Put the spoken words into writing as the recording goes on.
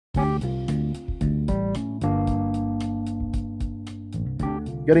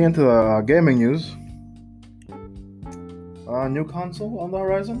getting into gaming news. New console on the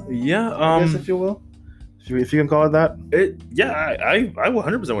horizon. Yeah. I guess if you will, if you can call it that. I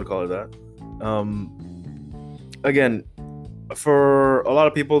 100% would call it that. Again, for a lot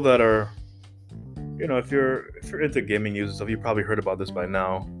of people that are, if you're into gaming news and stuff, you probably heard about this by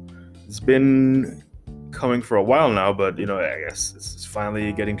now. It's been coming for a while now, but I guess it's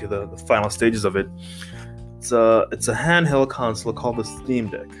finally getting to the final stages of it. It's a handheld console called the Steam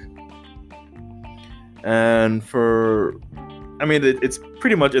Deck, and it's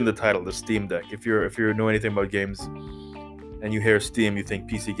pretty much in the title, the Steam Deck. If you know anything about games, and you hear Steam, you think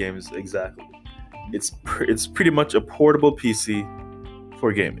PC games. Exactly. It's pretty much a portable PC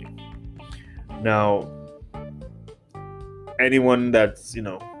for gaming. Now, anyone that's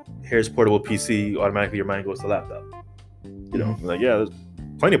here's portable PC, automatically your mind goes to laptop. There's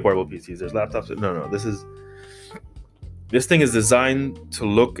plenty of portable PCs. There's laptops. No. This thing is designed to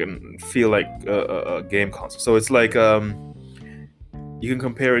look and feel like a game console. So it's like you can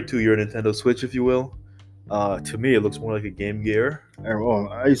compare it to your Nintendo Switch, if you will. To me, it looks more like a Game Gear.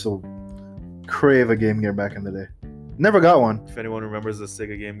 I used to crave a Game Gear back in the day. Never got one. If anyone remembers the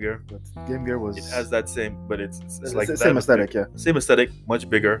Sega Game Gear, but Game Gear was. It has that same, but it's like the same aesthetic, yeah. Same aesthetic, much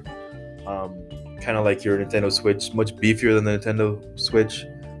bigger. Kind of like your Nintendo Switch, much beefier than the Nintendo Switch.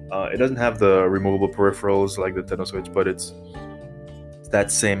 It doesn't have the removable peripherals like the Nintendo Switch, but it's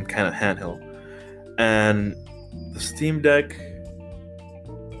that same kind of handheld. And the Steam Deck,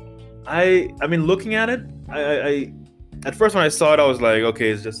 I mean, looking at it, I at first when I saw it, I was like, okay,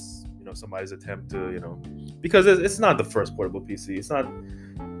 it's just somebody's attempt to because it's not the first portable PC. It's not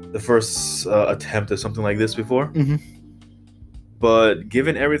the first attempt at something like this before. Mm-hmm. But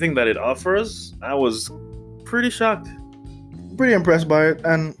given everything that it offers, I was pretty shocked. Pretty impressed by it,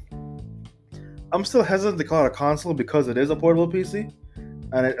 and I'm still hesitant to call it a console because it is a portable PC.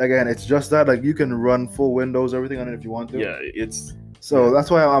 And it's just that, like, you can run full Windows, everything on it if you want to. Yeah, that's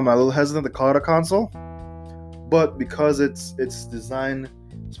why I'm a little hesitant to call it a console. But because it's designed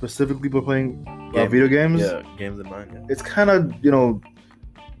specifically for playing video games. Yeah, games in mind. Yeah. It's kind of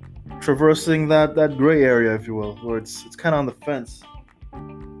traversing that gray area, if you will, where it's kind of on the fence.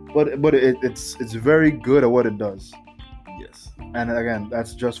 But it's very good at what it does. Yes. And again,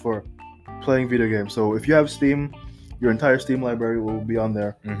 that's just for playing video games. So if you have Steam, your entire Steam library will be on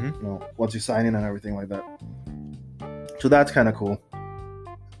there. Mm-hmm. Once you sign in and everything like that. So that's kind of cool.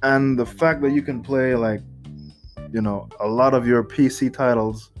 And the fact that you can play a lot of your PC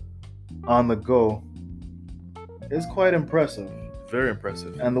titles on the go is quite impressive. Very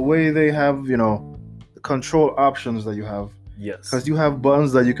impressive. And the way they have, the control options that you have. Yes. Because you have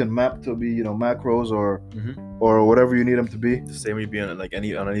buttons that you can map to be, macros or whatever you need them to be. The same would be on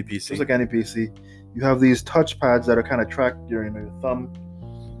any PC. Just like any PC. You have these touch pads that are kind of tracked your thumb.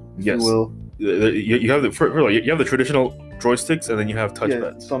 Yes. You will. You have the traditional joysticks, and then you have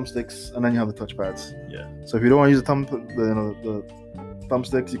touchpads. Thumbsticks, and then you have the touchpads. Yeah. So if you don't want to use the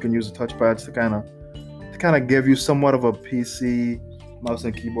thumbsticks, you can use the touchpads to kind of give you somewhat of a PC mouse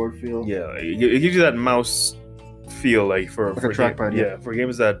and keyboard feel. Yeah, it gives you that mouse feel, for a trackpad. Yeah, for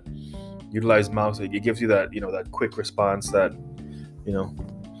games that utilize mouse, it gives you that that quick response that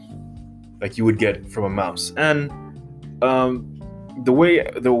like you would get from a mouse. And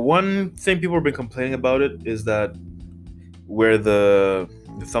the one thing people have been complaining about it is that where the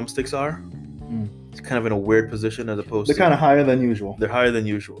thumbsticks are, it's kind of in a weird position as opposed to... They're kind of higher than usual. They're higher than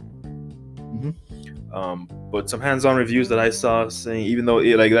usual. Mm-hmm. But some hands-on reviews that I saw saying even though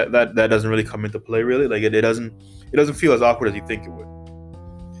that doesn't really come into play really, it doesn't feel as awkward as you think it would,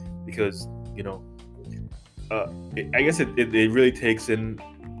 because I guess it really takes in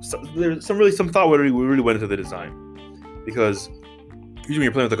there's some thought we really went into the design, because usually when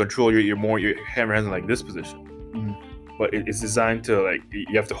you're playing with a controller, your hands in this position. Mm-hmm. But it's designed to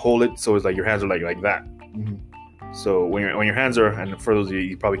you have to hold it, so it's your hands are like that. Mm-hmm. So when your hands are, and for those of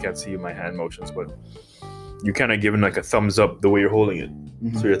you probably can't see my hand motions, but you're kind of giving a thumbs up the way you're holding it.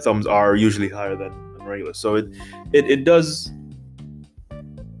 Mm-hmm. So your thumbs are usually higher than regular. So it does.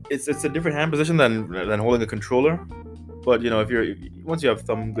 It's a different hand position than holding a controller. But once you have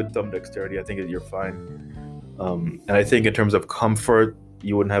good thumb dexterity, I think you're fine. And I think in terms of comfort,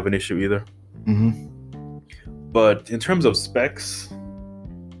 you wouldn't have an issue either. Mm-hmm. But in terms of specs,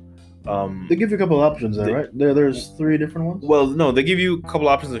 they give you a couple of options there, right? There's 3 different ones. Well, no, they give you a couple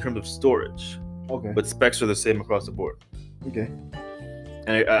options in terms of storage. Okay. But specs are the same across the board. Okay.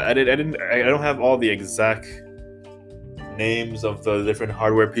 And I don't have all the exact names of the different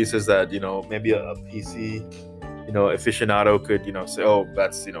hardware pieces that maybe a PC aficionado could say, oh,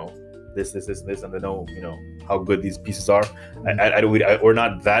 that's this, and they know how good these pieces are. We're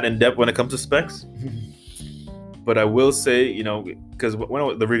not that in depth when it comes to specs, but I will say, you know, because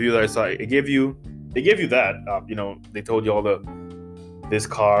when the review that I saw, it gave you that, you know, they told you all this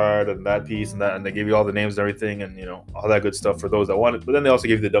card and that piece and that, and they gave you all the names and everything, and you know, all that good stuff for those that want it. But then they also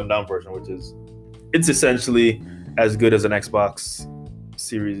gave you the dumbed down version, which is it's essentially as good as an Xbox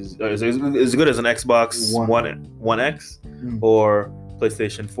Series, as good as an Xbox One X or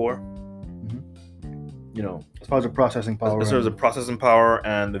PlayStation 4. You know, as far as the processing power, as far as the processing power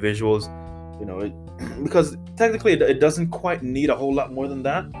and the visuals, you know, because technically it doesn't quite need a whole lot more than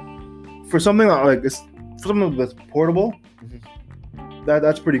that for something that's portable.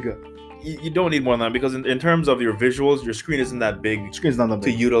 That's pretty good. You don't need more than that, because in terms of your visuals, your screen isn't that big. Screen's not that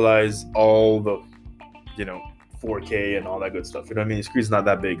big to utilize all the, you know, 4K and all that good stuff. You know what I mean? The screen's not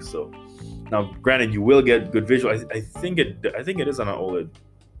that big. So now, granted, you will get good visual. I think it is on an OLED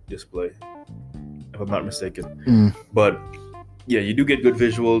display, if I'm not mistaken. But yeah, you do get good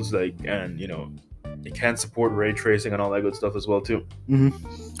visuals, like, and you know, it can support ray tracing and all that good stuff as well too.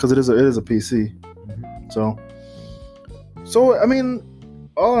 Because it is a PC. So I mean,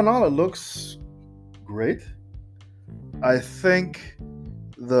 all in all, it looks great. I think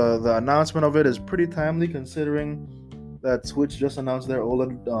the announcement of it is pretty timely, considering that Switch just announced their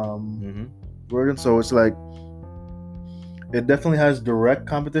OLED version. So it's like it definitely has direct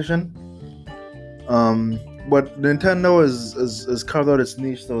competition. But Nintendo is carved out its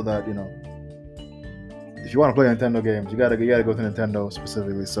niche so that, you know, if you want to play Nintendo games, you gotta go to Nintendo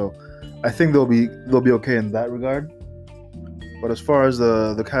specifically. So I think they'll be okay in that regard. But as far as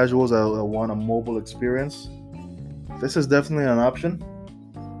the casuals that want a mobile experience, this is definitely an option.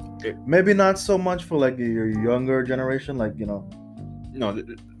 Maybe not so much for like your younger generation, like, you know. No,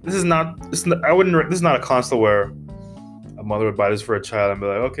 this is not. I wouldn't. This is not a console where a mother would buy this for a child and be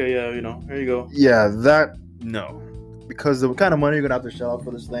like, okay, yeah, you know, here you go. Yeah, that. No, because the kind of money you're gonna have to shell out for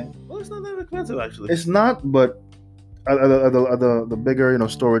this thing. Well, it's not that expensive actually. It's not, but at the bigger, you know,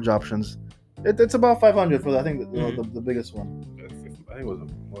 storage options, it's about $500 for I think the biggest one. I think it was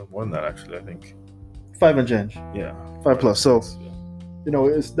more than that actually. I think 5 and change. Yeah, 5+. So, you know,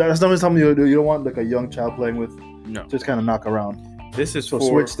 that's not something you don't want like a young child playing with. No, just kind of knock around. This is so for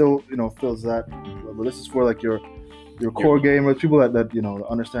Switch still, you know, fills that, but this is for like your core gamers, people that you know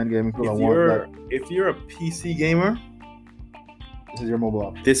understand gaming. People if you're a PC gamer, this is your mobile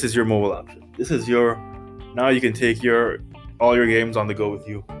option. This is your. Now you can take all your games on the go with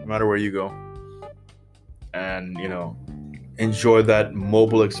you, no matter where you go, and you know, enjoy that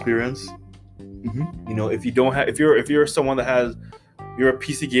mobile experience. You know, if you're someone that you're a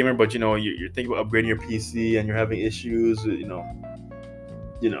PC gamer, but you know you're thinking about upgrading your PC and you're having issues, you know,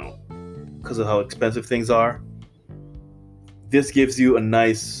 because of how expensive things are. This gives you a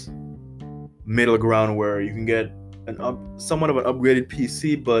nice middle ground where you can get somewhat of an upgraded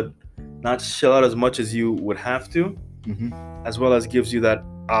PC, but not shell out as much as you would have to, as well as gives you that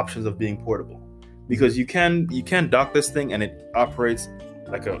options of being portable, because you can dock this thing and it operates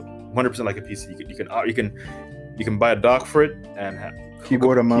like 100% like a PC. You can buy a dock for it and have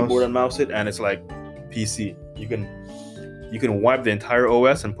keyboard and mouse it, and it's like PC. You can wipe the entire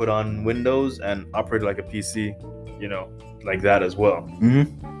OS and put on Windows and operate like a PC, you know, like that as well.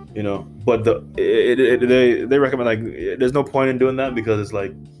 You know, but they recommend, like, there's no point in doing that, because it's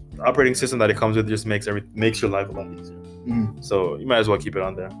like the operating system that it comes with just makes your life a lot easier. So you might as well keep it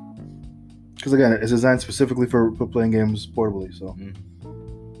on there, because again, it's designed specifically for playing games portably. So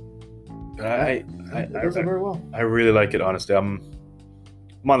it does very well. I really like it, honestly. I'm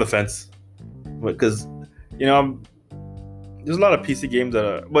on the fence, because you know, there's a lot of PC games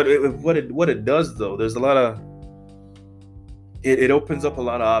that but what it does though, there's a lot of it opens up a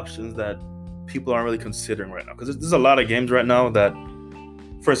lot of options that people aren't really considering right now, because there's a lot of games right now that,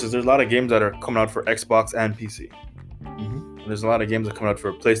 for instance, there's a lot of games that are coming out for Xbox and PC. And there's a lot of games that are coming out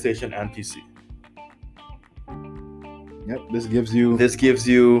for PlayStation and PC. Yep, this gives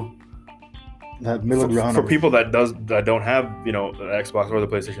you that middle ground for people that don't have, you know, the Xbox or the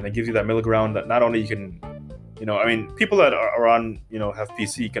PlayStation. It gives you that middle ground that not only you can, you know, I mean, people that are on, you know, have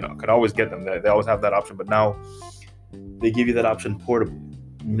PC can always get them. They always have that option, but now they give you that option portable.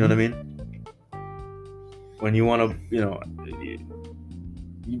 You know what I mean? When you want to, you know,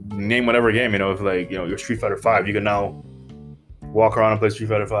 name whatever game, you know, if like, you know, your Street Fighter 5, you can now walk around and play Street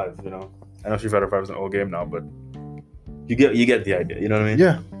Fighter 5, you know. I know Street Fighter 5 is an old game now, but you get the idea, you know what I mean?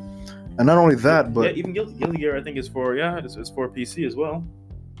 Yeah. And not only that, but even Guilty Gear, I think is for it's for PC as well.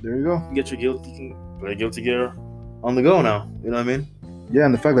 There you go. You can play Guilty Gear on the go now, you know what I mean? Yeah,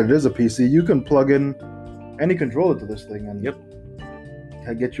 and the fact that it is a PC, you can plug in any controller to this thing and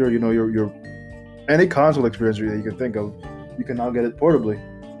get your, you know, your any console experience that you can think of, you can now get it portably,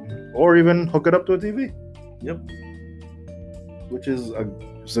 or even hook it up to a TV. Yep. Which is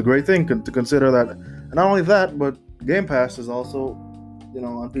a great thing to consider that. And not only that, but Game Pass is also,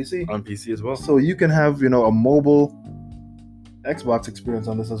 on PC. On PC as well. So you can have, a mobile Xbox experience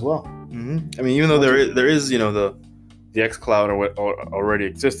on this as well. Mm-hmm. I mean, even though there is the xCloud already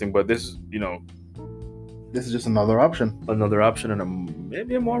existing, but this this is just another option. Another option, and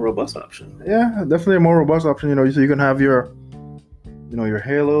maybe a more robust option. Yeah, definitely a more robust option. So you can have your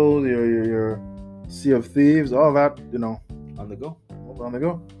Halo, your Sea of Thieves, all that, on the go. On the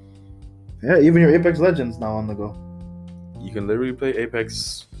go. Yeah, even your Apex Legends now on the go. You can literally play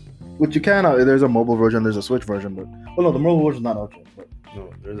Apex. Which you can. There's a mobile version. There's a Switch version, but no, the mobile version's not out yet. But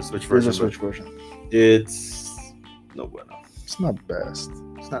no, there's a Switch version. There's a Switch version. It's no bueno. It's not best.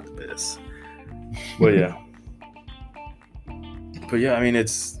 It's not the best. But yeah. But yeah, I mean,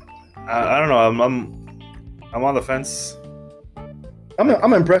 it's. I don't know. I'm on the fence.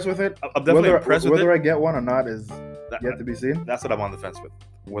 I'm impressed with it. I'm definitely impressed with it. Whether I get one or not is yet to be seen. That's what I'm on the fence with.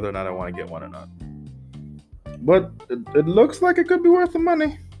 Whether or not I want to get one or not. But it looks like it could be worth the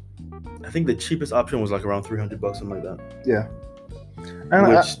money. I think the cheapest option was like around $300, something like that. Yeah. And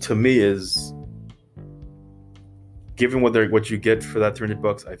which to me is, given what you get for that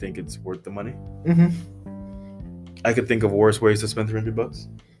 $300, I think it's worth the money. Mm-hmm. I could think of worse ways to spend $300.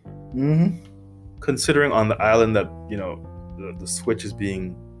 Mm-hmm. Considering on the island that the Switch is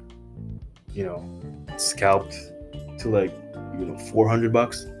being, scalped to like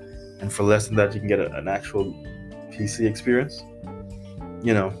 $400, and for less than that you can get an actual PC experience.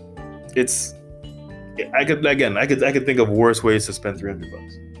 It's. I could think of worse ways to spend $300.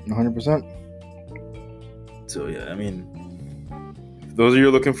 100%. So yeah, I mean, if those of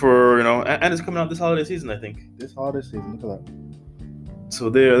you looking for, and it's coming out this holiday season, I think. This holiday season, look at that. So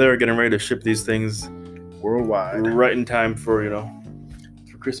they're getting ready to ship these things worldwide, right in time for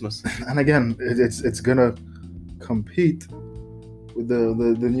for Christmas. And again, it's gonna compete with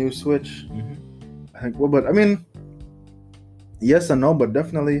the new Switch. Mm-hmm. I think. Well, but I mean, yes and no, but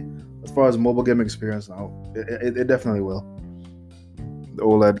definitely as far as mobile gaming experience now, it definitely will. The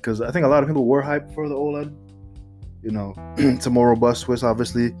OLED, because I think a lot of people were hyped for the OLED. It's a more robust Switch.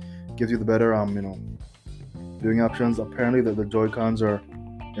 Obviously, gives you the better viewing options. Apparently, the Joy-Cons are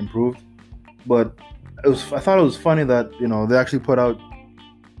improved, but I thought it was funny that they actually put out,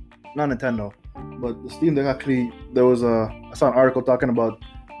 not Nintendo, but the Steam Deck actually. I saw an article talking about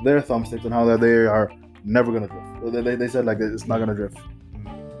their thumbsticks and how that they are never gonna drift. They said like it's not gonna drift.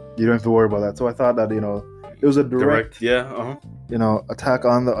 You don't have to worry about that. So I thought that it was a direct attack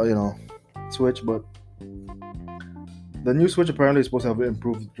on the Switch, but the new Switch apparently is supposed to have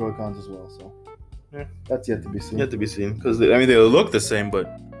improved Joy-Cons as well. So yeah, that's yet to be seen. Yet to be seen, because they look the same, but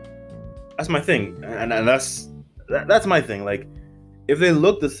that's my thing, and that's my thing. Like, if they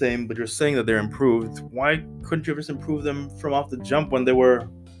look the same, but you're saying that they're improved, why couldn't you just improve them from off the jump when they were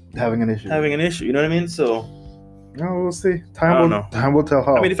having an issue? You know what I mean? So. No, we'll see. Time will tell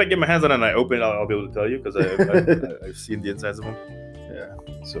how. I mean, if I get my hands on it and I open it, I'll be able to tell you, because I've seen the insides of them. Yeah.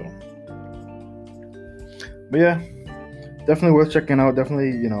 So. But yeah, definitely worth checking out.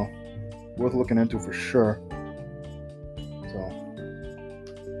 Definitely, worth looking into for sure.